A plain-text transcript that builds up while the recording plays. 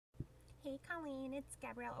Hey Colleen, it's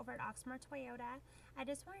Gabrielle over at Oxmoor Toyota. I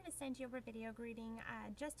just wanted to send you over a video greeting,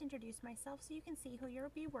 just introduce myself so you can see who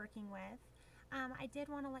you'll be working with. I did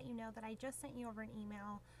want to let you know that I just sent you over an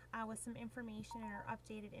email with some information and our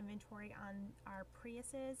updated inventory on our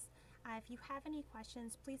Priuses. If you have any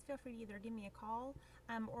questions, please feel free to either give me a call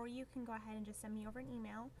or you can go ahead and just send me over an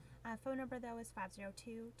email. Phone number though is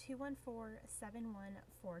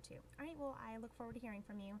 502-214-7142. Alright, well I look forward to hearing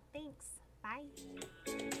from you. Thanks. Bye.